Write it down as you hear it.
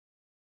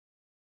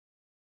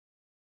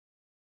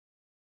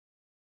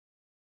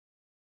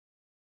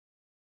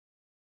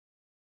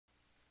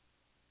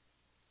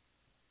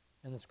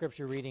And the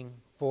scripture reading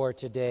for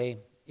today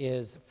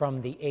is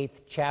from the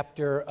 8th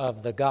chapter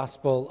of the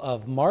Gospel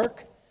of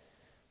Mark,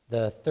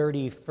 the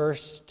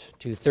 31st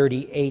to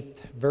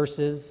 38th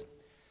verses.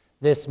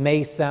 This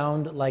may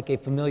sound like a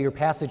familiar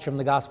passage from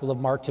the Gospel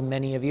of Mark to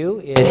many of you.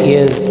 It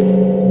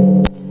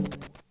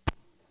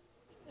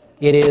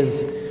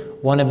is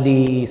one of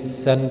the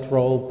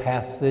central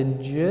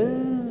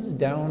passages,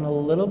 down a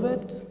little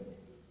bit.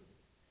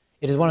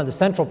 It is one of the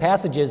central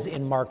passages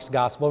in Mark's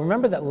Gospel.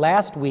 Remember that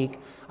last week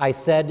I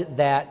said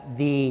that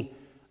the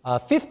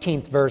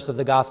 15th verse of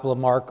the Gospel of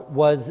Mark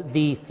was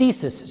the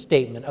thesis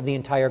statement of the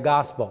entire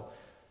Gospel,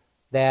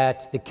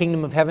 that the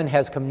kingdom of heaven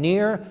has come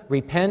near,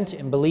 repent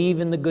and believe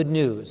in the good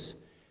news.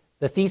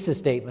 The thesis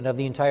statement of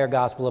the entire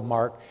Gospel of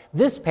Mark.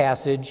 This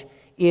passage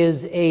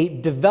is a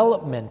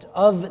development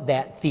of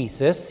that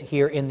thesis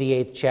here in the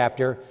 8th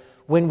chapter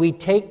when we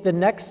take the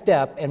next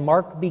step and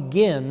Mark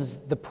begins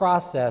the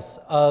process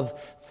of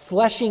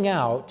fleshing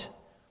out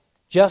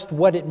just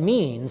what it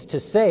means to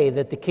say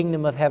that the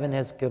kingdom of heaven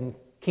has come,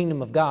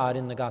 kingdom of God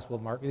in the Gospel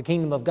of Mark, the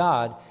kingdom of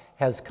God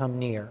has come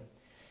near.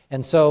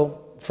 And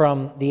so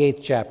from the 8th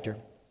chapter.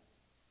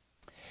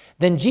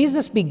 Then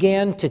Jesus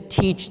began to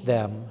teach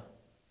them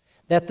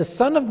that the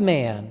Son of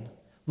Man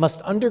must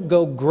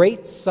undergo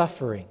great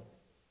suffering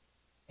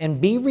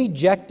and be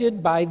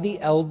rejected by the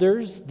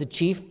elders, the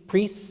chief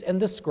priests, and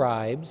the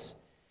scribes,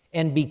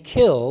 and be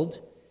killed,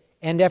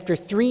 and after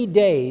 3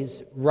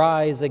 days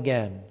rise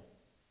again.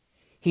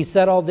 He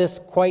said all this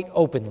quite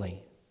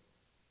openly.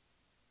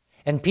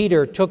 And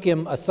Peter took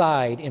him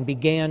aside and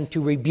began to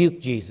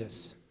rebuke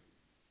Jesus.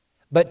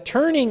 But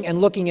turning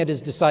and looking at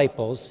his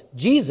disciples,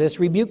 Jesus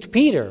rebuked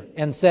Peter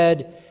and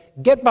said,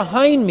 "Get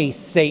behind me,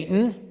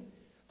 Satan,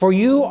 for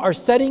you are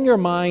setting your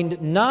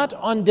mind not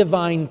on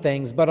divine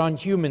things, but on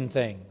human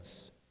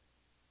things."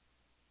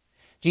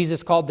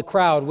 Jesus called the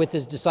crowd with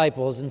his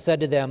disciples and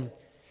said to them,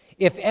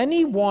 "If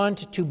any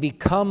want to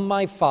become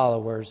my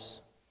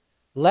followers,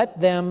 let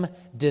them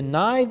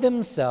deny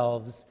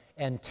themselves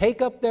and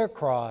take up their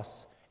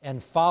cross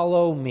and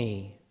follow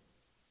me.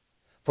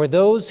 For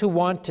those who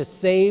want to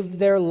save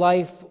their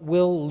life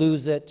will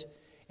lose it,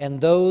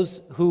 and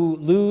those who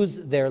lose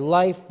their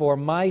life for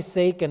my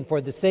sake and for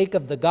the sake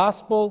of the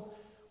gospel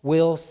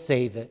will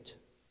save it.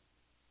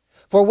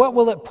 For what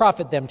will it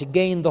profit them to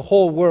gain the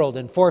whole world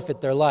and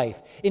forfeit their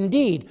life?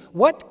 Indeed,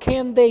 what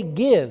can they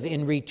give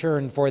in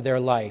return for their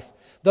life?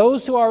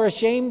 Those who are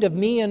ashamed of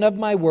me and of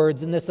my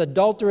words in this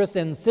adulterous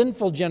and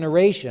sinful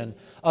generation,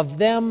 of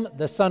them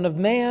the Son of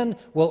Man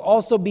will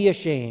also be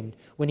ashamed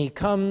when he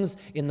comes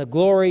in the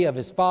glory of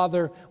his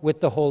Father with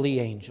the holy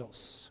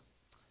angels."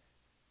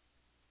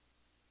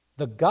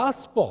 The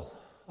gospel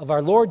of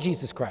our Lord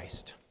Jesus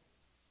Christ.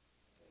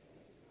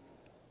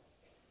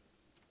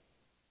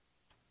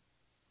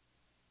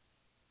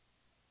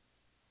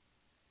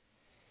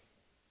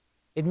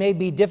 It may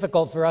be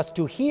difficult for us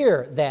to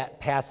hear that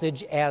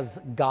passage as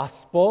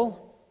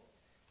gospel.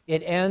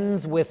 It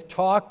ends with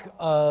talk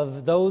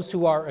of those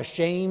who are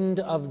ashamed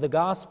of the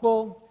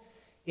gospel.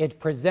 It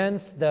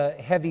presents the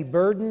heavy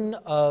burden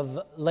of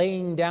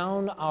laying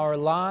down our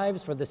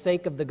lives for the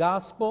sake of the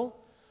gospel,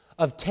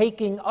 of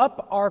taking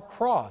up our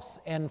cross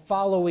and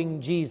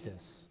following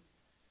Jesus.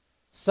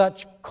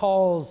 Such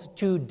calls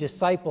to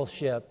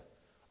discipleship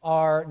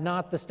are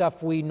not the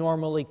stuff we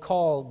normally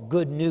call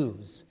good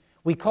news.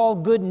 We call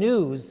good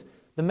news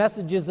the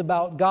messages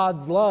about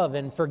God's love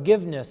and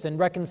forgiveness and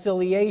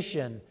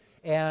reconciliation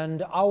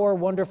and our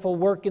wonderful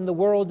work in the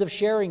world of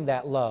sharing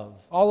that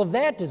love. All of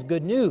that is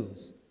good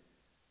news.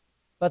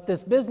 But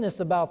this business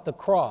about the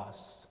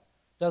cross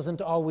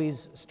doesn't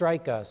always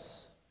strike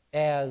us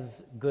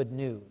as good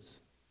news.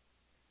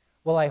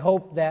 Well, I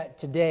hope that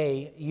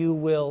today you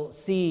will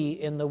see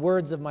in the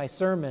words of my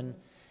sermon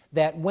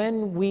that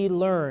when we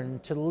learn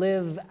to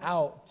live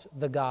out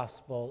the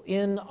gospel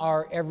in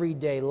our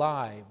everyday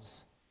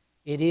lives,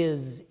 it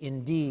is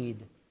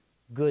indeed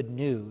good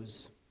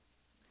news.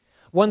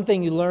 One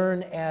thing you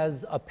learn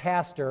as a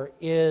pastor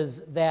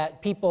is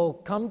that people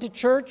come to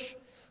church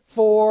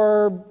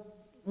for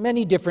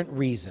many different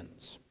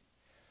reasons.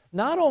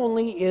 Not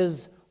only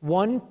is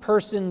one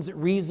person's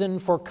reason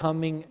for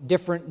coming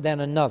different than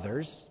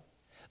another's,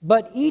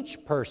 but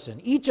each person,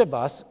 each of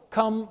us,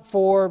 come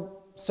for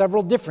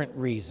several different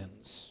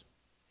reasons.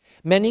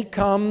 Many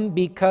come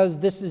because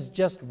this is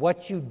just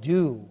what you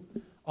do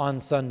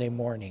on Sunday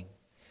morning.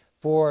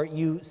 For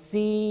you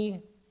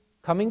see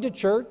coming to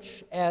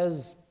church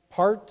as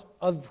part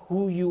of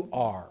who you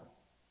are.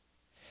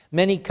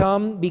 Many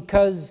come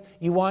because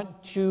you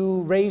want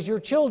to raise your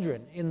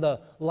children in the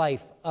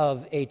life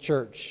of a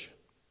church.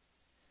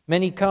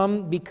 Many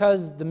come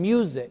because the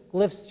music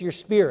lifts your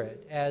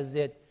spirit, as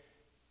it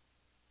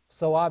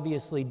so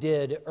obviously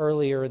did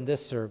earlier in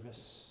this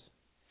service.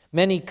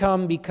 Many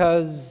come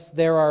because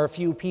there are a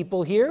few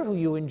people here who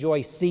you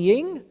enjoy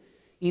seeing,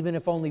 even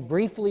if only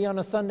briefly on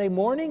a Sunday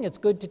morning. It's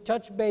good to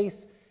touch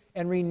base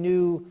and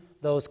renew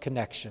those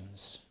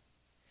connections.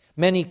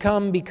 Many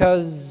come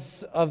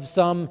because of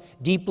some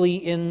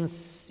deeply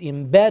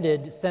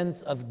embedded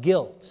sense of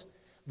guilt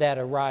that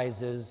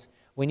arises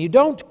when you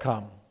don't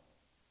come.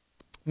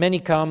 Many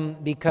come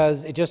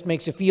because it just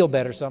makes you feel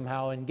better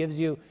somehow and gives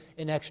you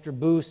an extra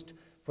boost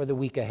for the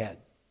week ahead.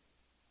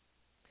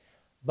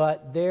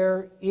 But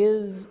there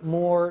is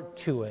more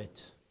to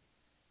it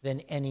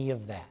than any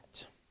of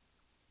that.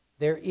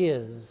 There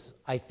is,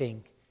 I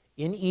think,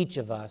 in each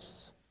of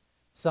us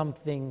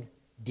something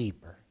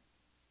deeper.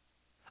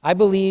 I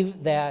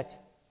believe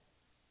that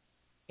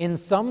in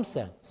some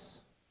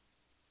sense,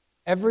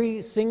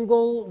 every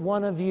single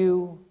one of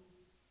you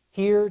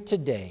here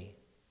today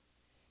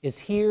is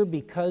here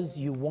because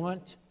you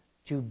want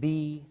to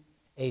be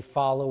a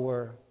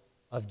follower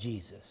of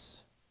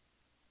Jesus.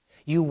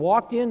 You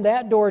walked in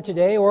that door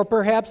today, or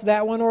perhaps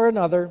that one or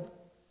another,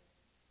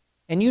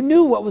 and you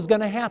knew what was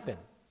going to happen.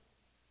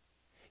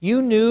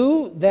 You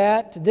knew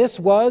that this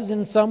was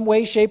in some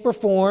way, shape, or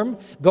form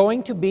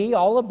going to be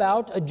all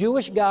about a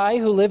Jewish guy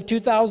who lived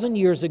 2,000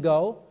 years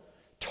ago,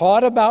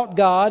 taught about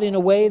God in a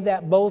way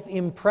that both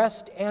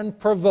impressed and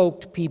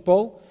provoked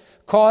people,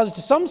 caused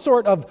some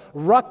sort of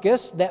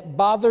ruckus that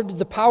bothered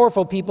the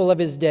powerful people of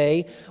his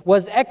day,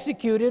 was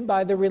executed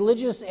by the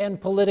religious and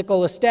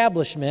political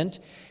establishment,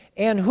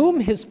 and whom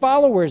his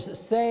followers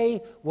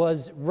say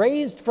was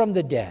raised from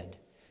the dead.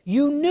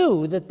 You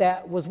knew that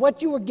that was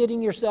what you were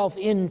getting yourself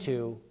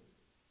into,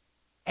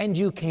 and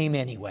you came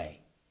anyway.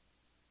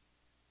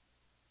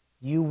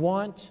 You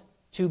want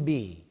to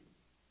be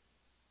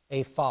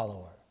a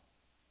follower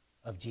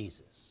of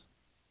Jesus.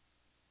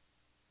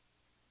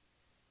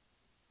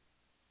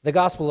 The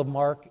Gospel of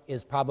Mark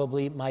is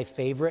probably my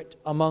favorite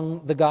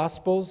among the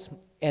Gospels,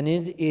 and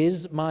it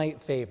is my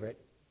favorite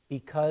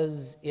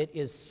because it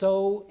is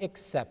so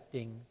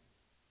accepting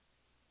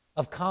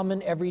of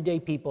common everyday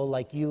people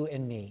like you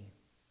and me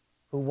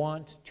who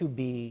want to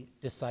be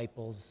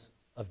disciples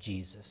of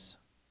Jesus.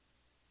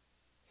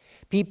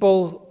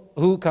 People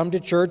who come to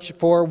church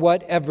for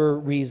whatever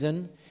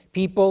reason,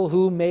 people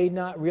who may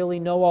not really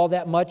know all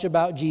that much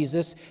about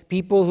Jesus,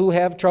 people who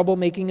have trouble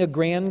making a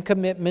grand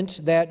commitment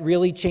that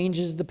really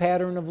changes the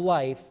pattern of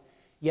life,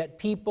 yet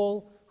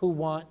people who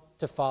want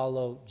to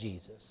follow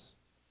Jesus.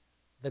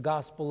 The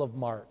Gospel of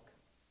Mark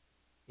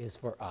is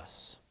for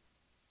us.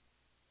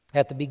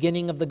 At the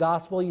beginning of the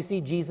Gospel, you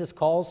see Jesus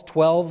calls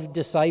 12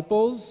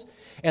 disciples,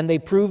 and they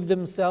prove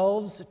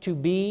themselves to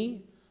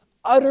be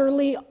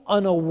utterly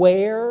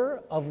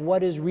unaware of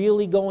what is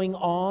really going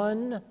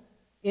on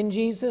in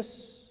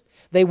Jesus.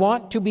 They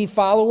want to be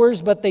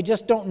followers, but they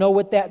just don't know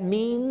what that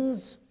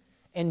means,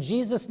 and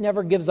Jesus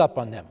never gives up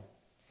on them.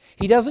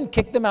 He doesn't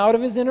kick them out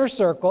of his inner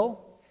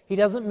circle. He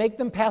doesn't make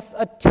them pass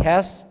a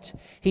test.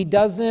 He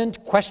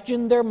doesn't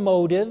question their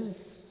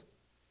motives.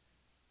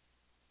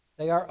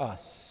 They are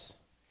us,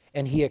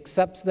 and he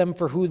accepts them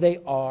for who they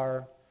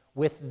are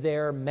with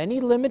their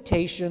many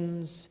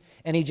limitations,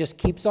 and he just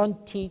keeps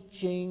on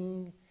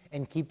teaching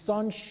and keeps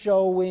on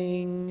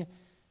showing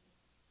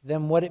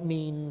them what it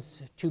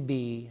means to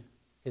be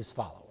his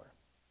follower.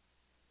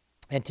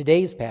 And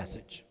today's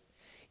passage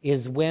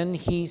is when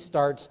he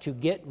starts to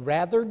get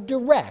rather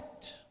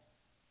direct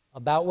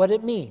about what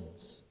it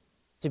means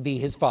to be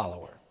his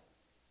follower.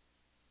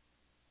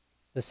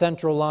 The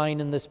central line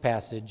in this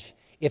passage,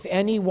 if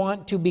any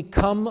want to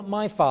become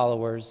my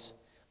followers,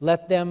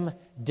 let them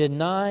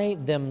deny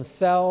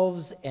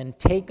themselves and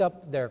take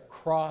up their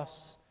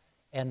cross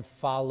and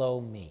follow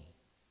me.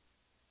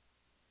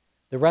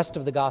 The rest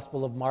of the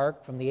Gospel of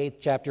Mark, from the 8th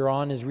chapter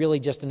on, is really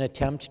just an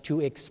attempt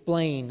to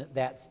explain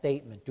that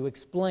statement, to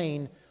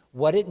explain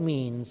what it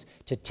means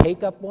to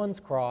take up one's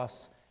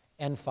cross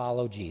and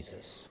follow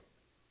Jesus.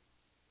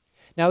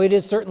 Now, it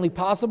is certainly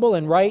possible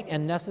and right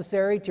and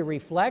necessary to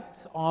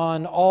reflect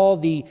on all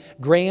the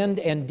grand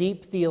and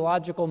deep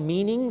theological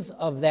meanings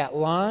of that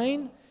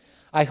line.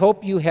 I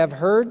hope you have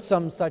heard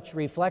some such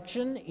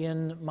reflection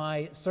in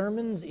my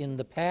sermons in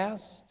the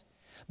past.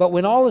 But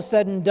when all is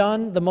said and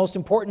done, the most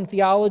important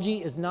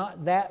theology is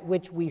not that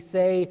which we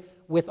say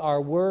with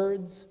our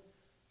words,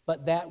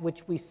 but that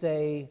which we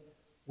say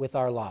with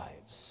our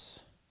lives.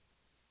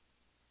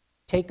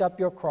 Take up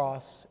your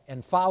cross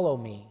and follow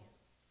me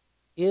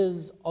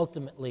is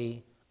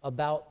ultimately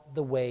about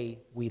the way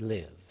we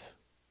live.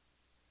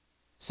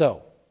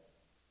 So,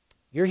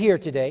 you're here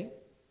today.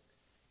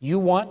 You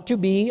want to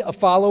be a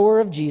follower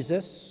of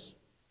Jesus,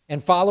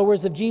 and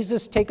followers of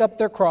Jesus take up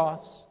their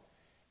cross,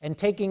 and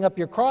taking up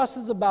your cross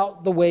is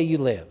about the way you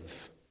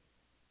live.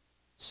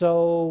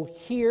 So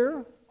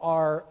here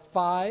are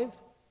 5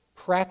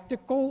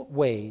 practical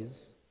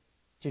ways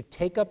to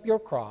take up your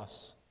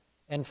cross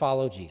and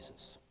follow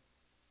Jesus.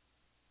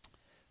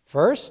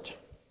 First,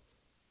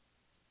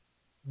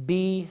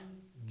 be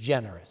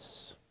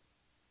generous.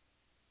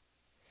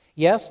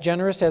 Yes,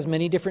 generous has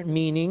many different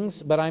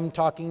meanings, but I'm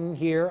talking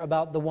here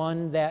about the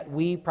one that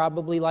we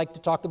probably like to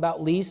talk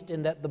about least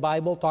and that the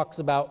Bible talks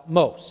about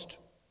most.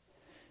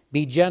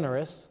 Be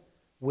generous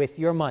with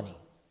your money.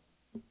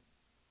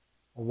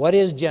 What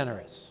is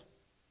generous?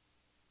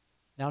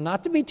 Now,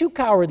 not to be too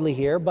cowardly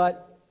here,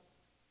 but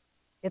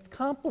it's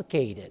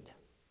complicated.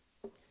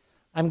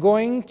 I'm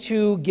going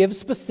to give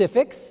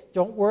specifics.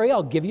 Don't worry,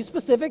 I'll give you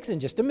specifics in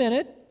just a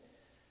minute.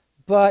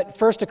 But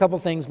first, a couple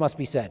things must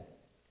be said.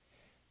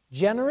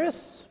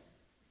 Generous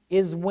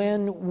is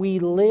when we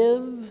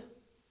live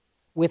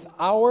with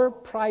our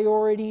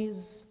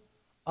priorities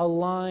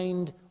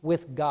aligned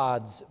with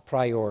God's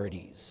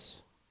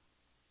priorities,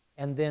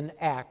 and then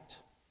act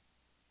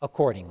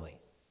accordingly.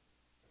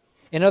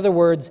 In other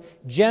words,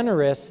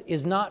 generous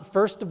is not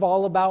first of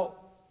all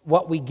about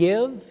what we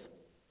give,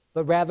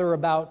 but rather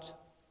about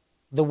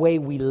the way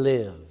we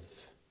live.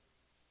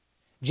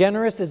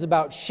 Generous is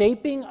about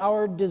shaping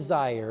our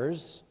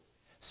desires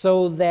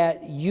so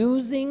that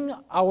using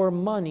our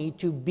money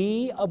to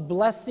be a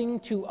blessing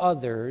to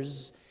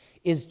others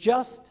is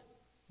just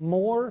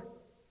more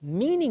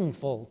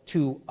meaningful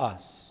to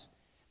us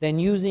than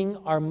using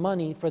our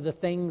money for the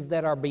things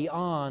that are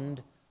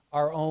beyond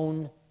our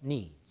own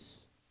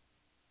needs.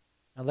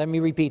 Now let me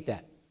repeat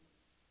that.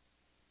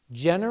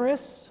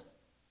 Generous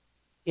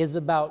is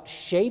about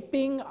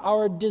shaping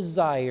our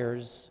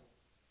desires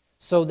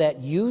so that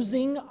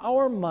using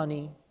our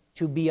money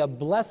to be a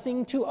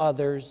blessing to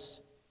others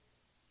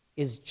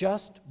is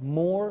just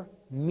more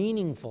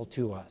meaningful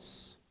to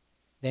us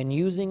than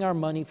using our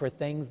money for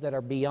things that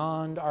are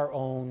beyond our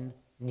own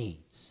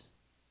needs.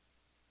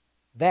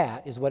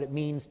 That is what it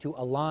means to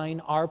align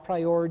our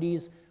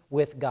priorities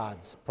with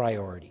God's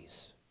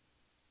priorities.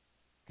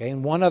 Okay,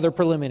 and one other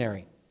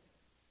preliminary.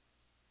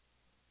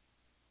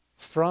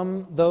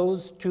 From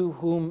those to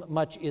whom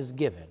much is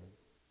given,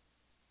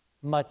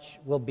 much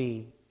will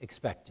be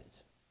expected.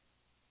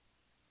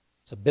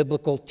 It's a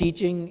biblical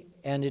teaching,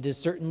 and it is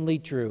certainly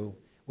true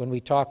when we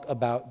talk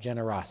about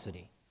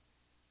generosity.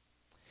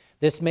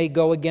 This may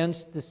go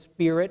against the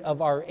spirit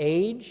of our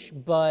age,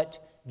 but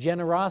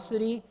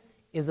generosity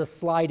is a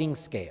sliding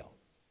scale.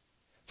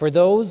 For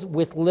those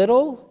with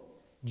little,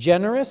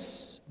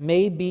 generous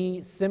may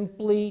be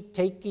simply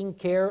taking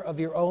care of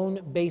your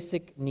own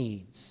basic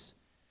needs.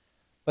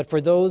 But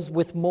for those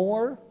with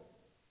more,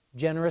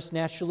 generous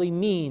naturally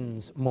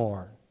means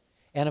more.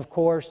 And of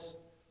course,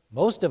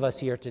 most of us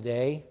here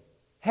today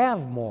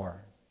have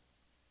more.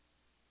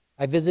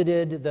 I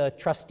visited the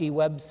trusty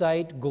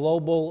website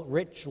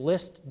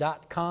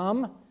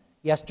globalrichlist.com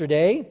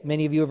yesterday.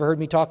 Many of you have heard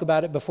me talk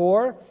about it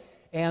before.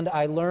 And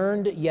I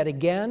learned yet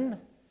again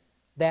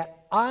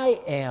that I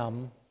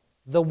am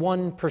the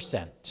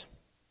 1%.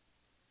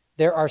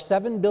 There are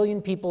 7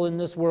 billion people in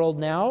this world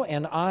now,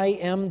 and I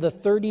am the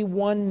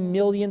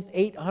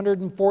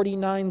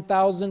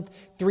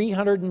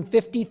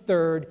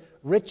 31,849,353rd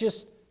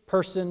richest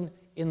person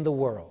in the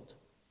world.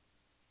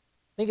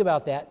 Think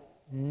about that.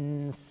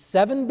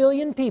 7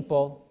 billion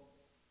people,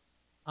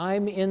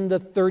 I'm in the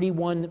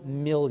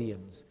 31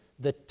 millions,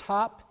 the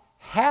top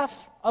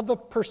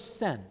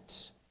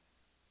 0.5%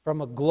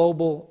 from a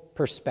global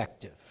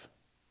perspective.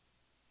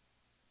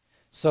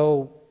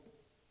 So,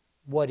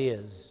 what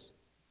is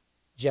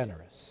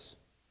generous?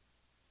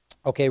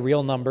 Okay,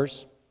 real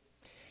numbers.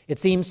 It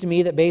seems to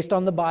me that based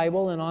on the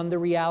Bible and on the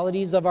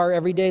realities of our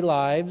everyday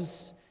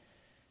lives,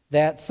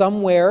 that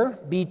somewhere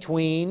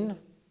between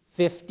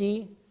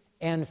 50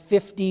 and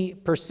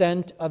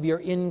 50% of your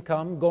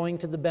income going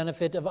to the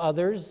benefit of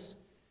others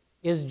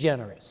is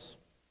generous.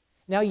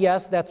 Now,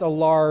 yes, that's a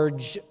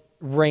large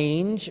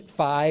range,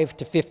 5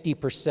 to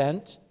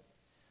 50%,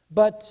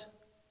 but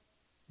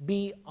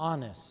be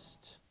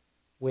honest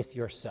with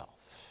yourself.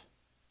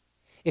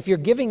 If you're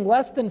giving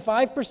less than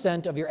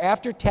 5% of your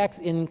after-tax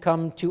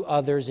income to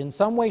others in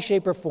some way,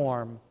 shape, or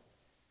form,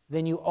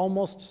 then you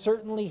almost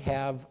certainly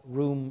have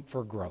room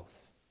for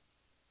growth.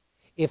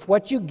 If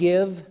what you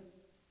give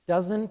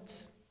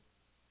doesn't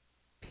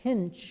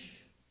pinch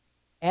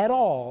at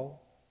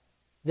all,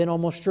 then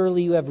almost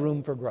surely you have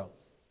room for growth.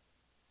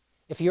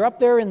 If you're up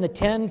there in the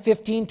 10,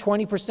 15,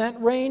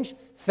 20% range,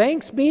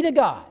 thanks be to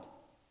God.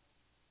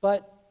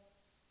 But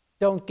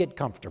don't get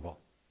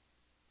comfortable.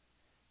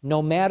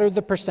 No matter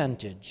the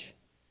percentage,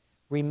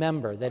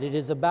 remember that it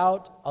is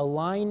about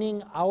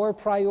aligning our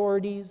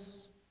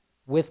priorities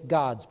with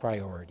God's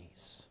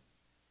priorities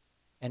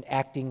and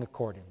acting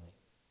accordingly.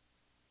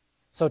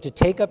 So to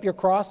take up your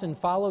cross and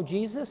follow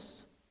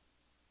Jesus,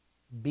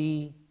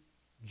 be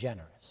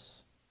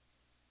generous.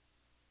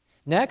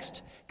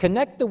 Next,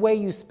 connect the way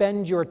you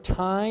spend your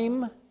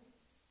time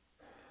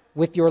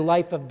with your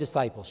life of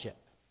discipleship,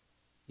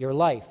 your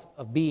life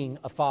of being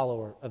a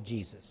follower of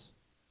Jesus.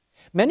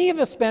 Many of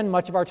us spend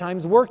much of our time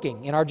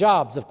working in our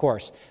jobs, of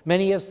course.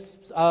 Many of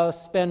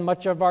us spend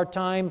much of our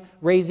time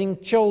raising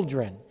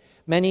children.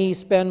 Many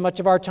spend much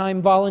of our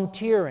time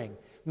volunteering.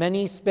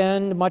 Many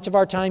spend much of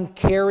our time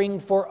caring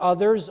for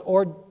others,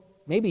 or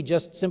maybe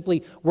just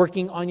simply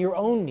working on your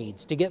own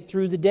needs to get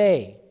through the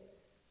day.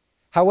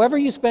 However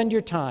you spend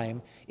your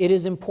time, it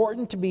is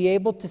important to be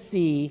able to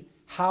see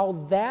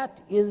how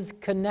that is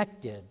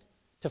connected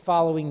to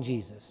following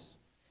Jesus.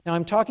 Now,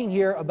 I'm talking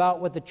here about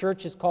what the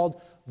church has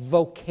called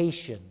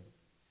vocation.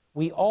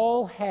 We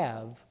all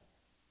have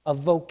a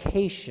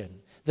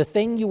vocation, the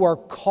thing you are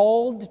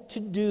called to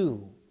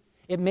do.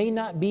 It may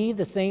not be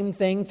the same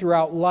thing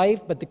throughout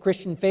life, but the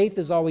Christian faith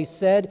has always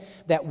said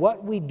that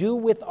what we do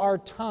with our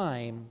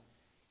time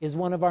is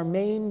one of our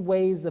main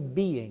ways of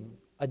being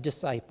a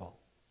disciple.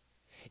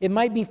 It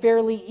might be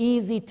fairly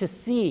easy to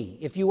see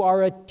if you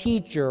are a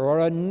teacher or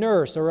a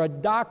nurse or a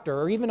doctor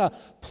or even a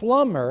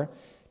plumber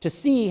to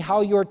see how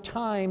your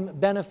time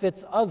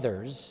benefits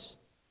others.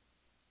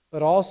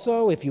 But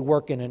also, if you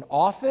work in an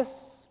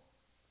office,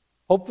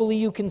 hopefully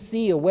you can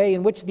see a way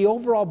in which the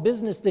overall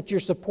business that you're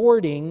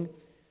supporting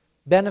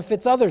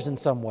benefits others in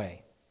some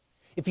way.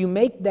 If you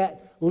make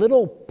that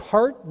little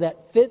part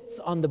that fits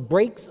on the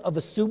brakes of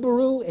a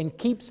Subaru and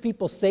keeps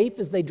people safe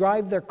as they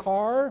drive their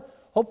car,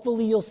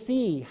 hopefully you'll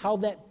see how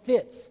that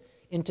fits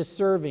into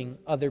serving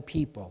other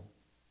people.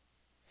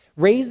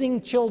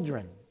 Raising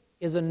children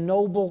is a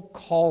noble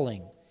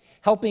calling.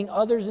 Helping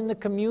others in the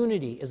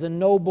community is a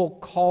noble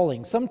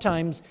calling.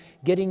 Sometimes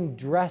getting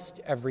dressed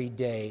every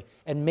day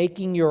and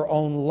making your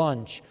own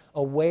lunch,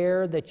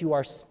 aware that you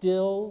are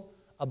still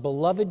a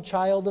beloved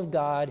child of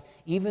God,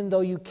 even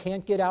though you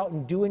can't get out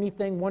and do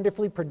anything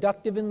wonderfully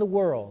productive in the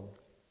world,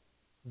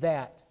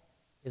 that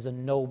is a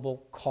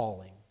noble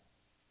calling.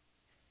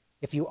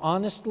 If you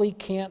honestly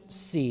can't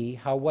see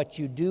how what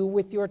you do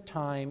with your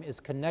time is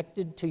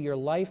connected to your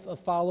life of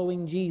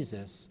following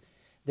Jesus,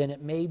 then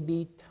it may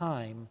be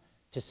time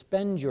to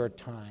spend your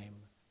time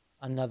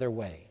another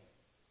way.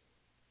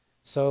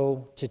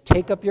 So, to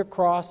take up your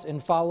cross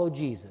and follow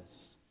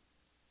Jesus,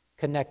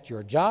 connect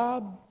your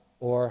job,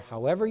 or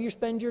however you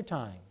spend your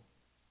time,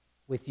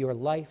 with your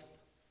life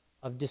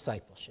of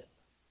discipleship.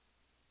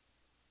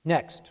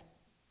 Next,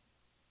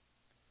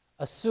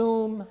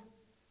 assume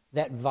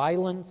that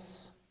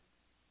violence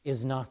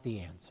is not the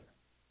answer.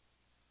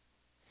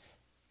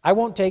 I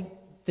won't take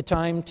the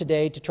time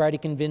today to try to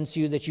convince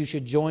you that you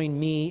should join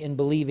me in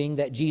believing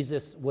that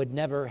Jesus would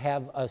never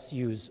have us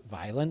use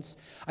violence.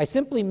 I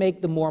simply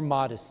make the more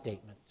modest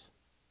statement.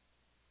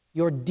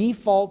 Your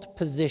default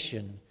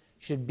position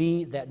should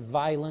be that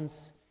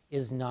violence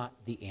is not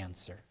the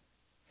answer.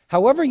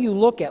 However you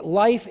look at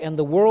life and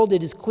the world,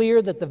 it is clear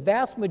that the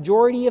vast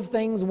majority of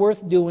things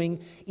worth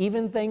doing,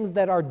 even things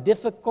that are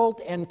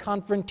difficult and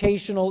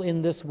confrontational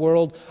in this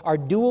world, are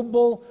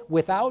doable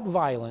without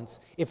violence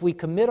if we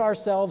commit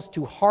ourselves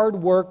to hard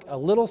work, a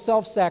little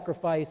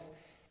self-sacrifice,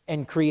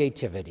 and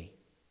creativity.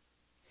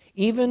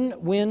 Even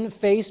when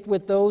faced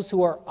with those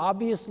who are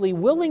obviously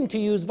willing to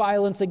use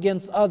violence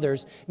against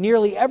others,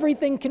 nearly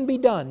everything can be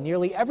done,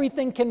 nearly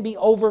everything can be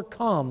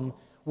overcome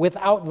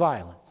without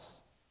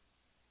violence.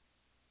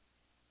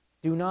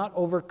 Do not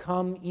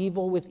overcome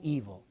evil with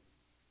evil,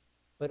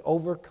 but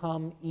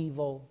overcome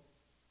evil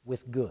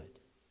with good.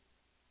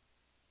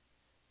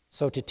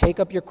 So to take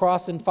up your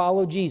cross and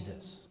follow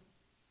Jesus,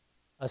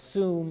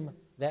 assume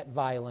that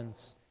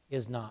violence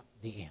is not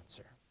the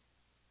answer.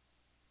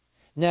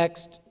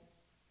 Next,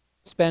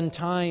 spend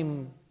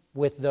time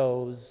with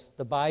those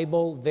the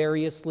Bible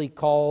variously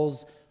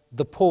calls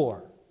the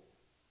poor,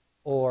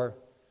 or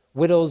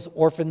widows,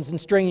 orphans,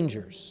 and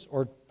strangers,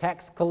 or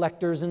tax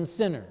collectors and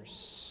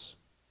sinners.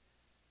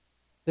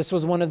 This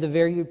was one of the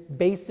very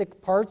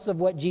basic parts of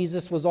what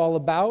Jesus was all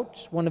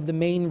about. One of the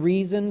main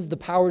reasons the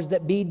powers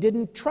that be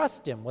didn't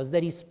trust him was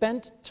that he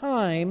spent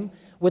time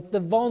with the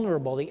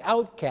vulnerable, the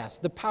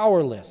outcast, the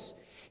powerless.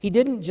 He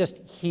didn't just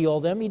heal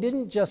them. He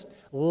didn't just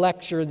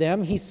lecture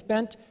them. He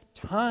spent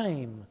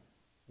time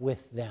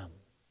with them.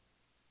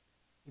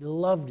 He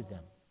loved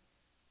them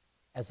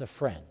as a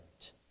friend.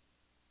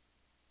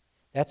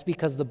 That's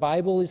because the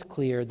Bible is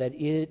clear that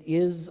it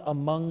is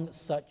among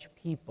such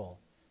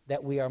people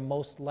that we are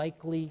most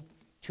likely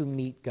to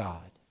meet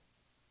God.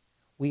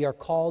 We are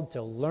called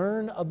to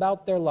learn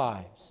about their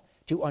lives,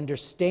 to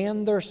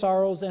understand their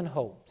sorrows and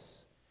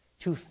hopes,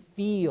 to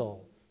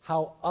feel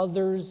how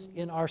others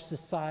in our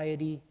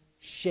society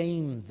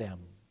shame them,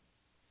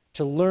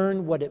 to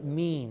learn what it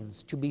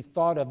means to be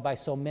thought of by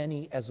so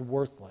many as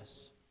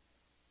worthless,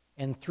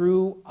 and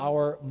through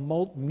our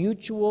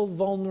mutual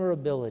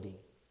vulnerability,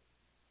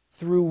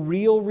 through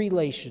real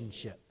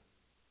relationship,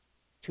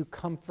 to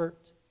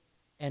comfort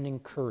and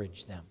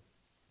encourage them.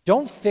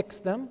 Don't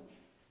fix them.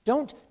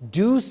 Don't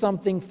do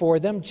something for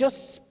them.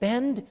 Just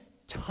spend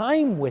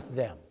time with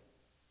them.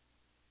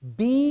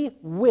 Be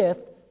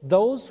with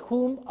those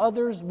whom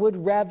others would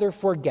rather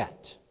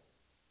forget.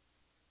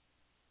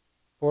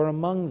 For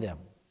among them,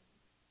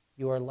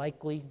 you are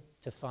likely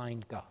to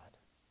find God.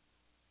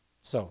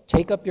 So,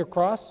 take up your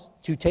cross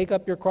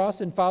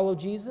and follow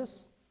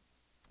Jesus.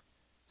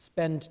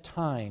 Spend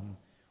time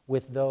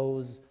with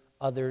those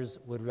others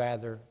would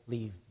rather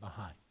leave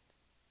behind.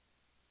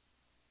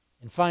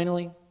 And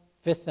finally,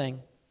 fifth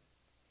thing,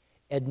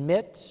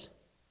 admit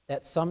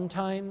that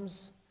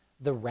sometimes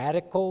the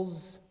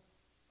radicals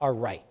are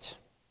right.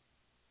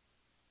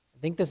 I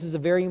think this is a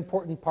very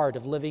important part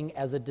of living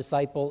as a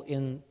disciple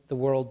in the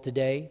world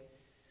today.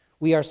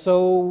 We are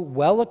so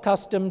well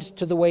accustomed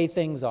to the way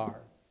things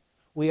are.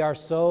 We are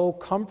so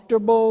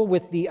comfortable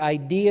with the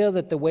idea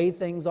that the way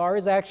things are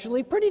is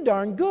actually pretty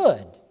darn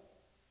good.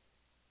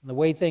 The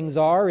way things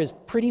are is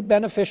pretty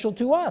beneficial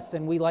to us,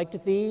 and we like to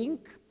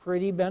think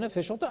pretty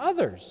beneficial to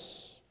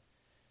others.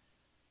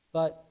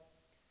 But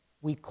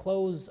we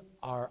close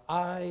our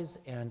eyes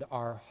and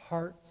our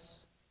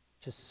hearts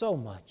to so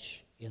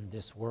much in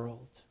this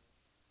world.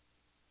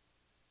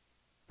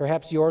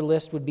 Perhaps your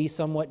list would be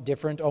somewhat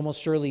different,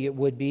 almost surely it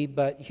would be,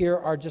 but here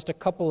are just a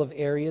couple of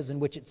areas in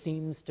which it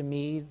seems to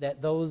me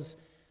that those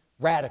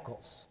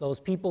radicals, those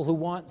people who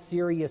want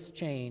serious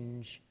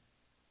change,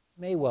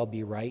 may well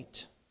be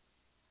right.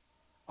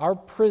 Our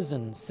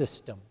prison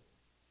system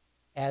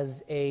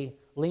as a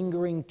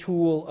lingering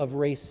tool of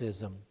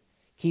racism,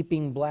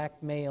 keeping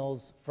black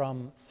males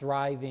from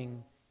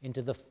thriving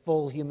into the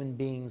full human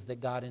beings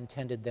that God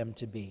intended them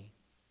to be.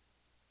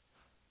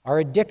 Our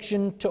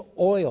addiction to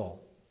oil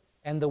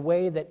and the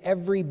way that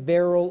every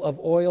barrel of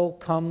oil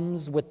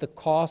comes with the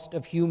cost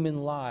of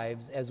human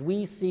lives as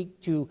we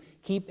seek to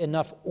keep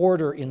enough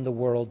order in the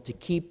world to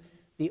keep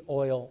the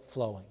oil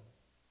flowing.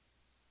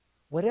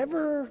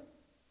 Whatever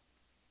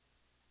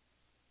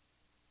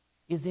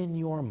is in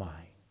your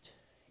mind,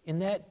 in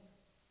that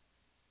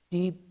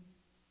deep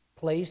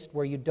place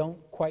where you don't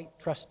quite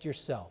trust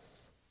yourself,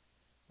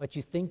 but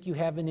you think you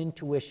have an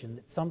intuition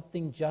that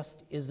something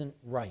just isn't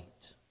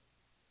right,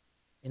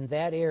 in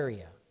that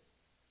area,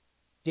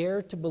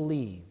 dare to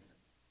believe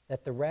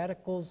that the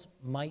radicals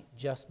might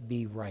just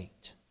be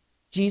right.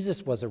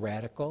 Jesus was a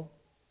radical.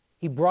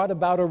 He brought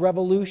about a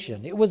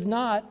revolution. It was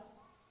not,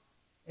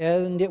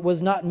 and it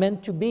was not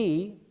meant to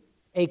be,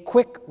 a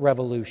quick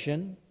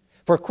revolution.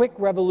 For quick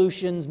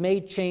revolutions may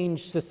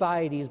change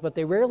societies, but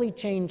they rarely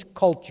change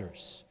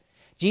cultures.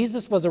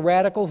 Jesus was a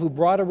radical who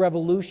brought a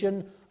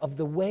revolution of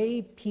the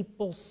way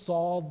people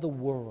saw the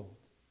world.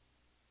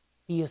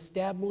 He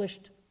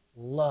established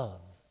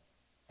love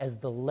as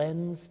the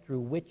lens through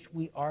which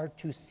we are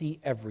to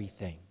see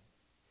everything.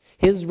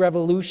 His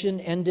revolution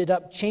ended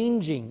up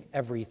changing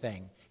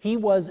everything. He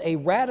was a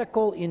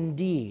radical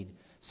indeed.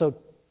 So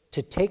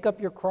to take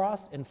up your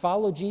cross and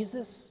follow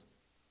Jesus,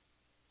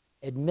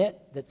 admit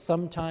that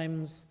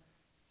sometimes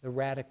the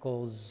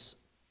radicals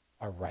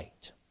are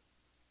right.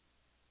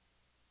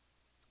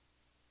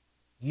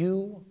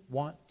 You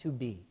want to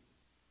be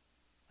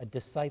a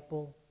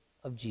disciple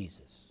of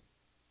Jesus.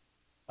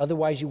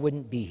 Otherwise, you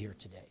wouldn't be here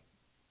today.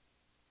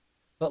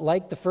 But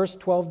like the first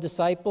 12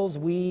 disciples,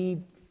 we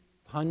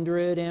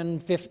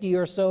 150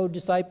 or so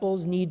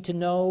disciples need to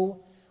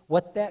know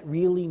what that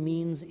really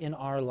means in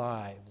our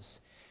lives.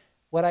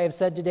 What I have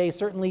said today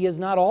certainly is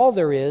not all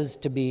there is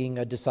to being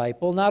a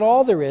disciple, not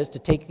all there is to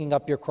taking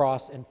up your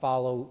cross and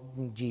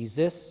following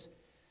Jesus,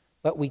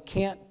 but we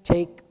can't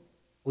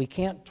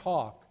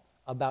talk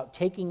about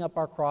taking up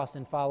our cross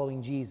and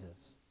following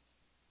Jesus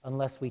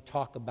unless we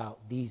talk about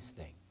these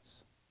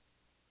things.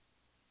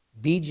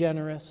 Be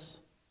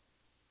generous.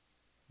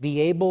 Be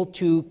able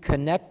to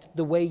connect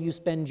the way you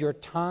spend your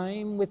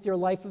time with your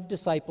life of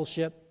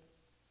discipleship.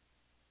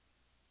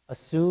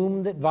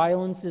 Assume that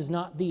violence is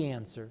not the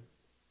answer.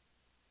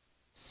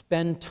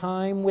 Spend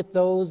time with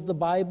those the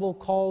Bible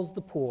calls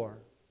the poor.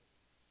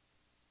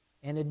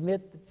 And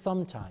admit that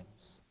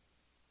sometimes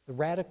the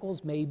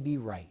radicals may be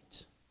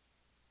right.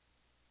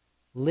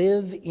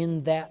 Live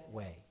in that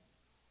way.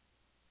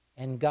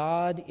 And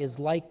God is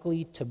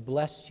likely to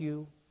bless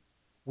you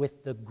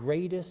with the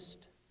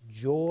greatest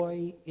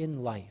joy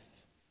in life,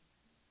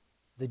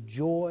 the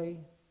joy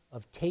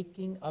of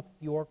taking up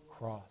your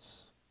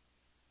cross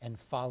and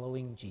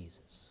following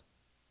Jesus.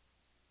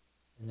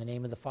 In the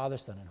name of the Father,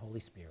 Son, and Holy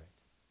Spirit,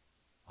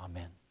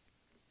 amen.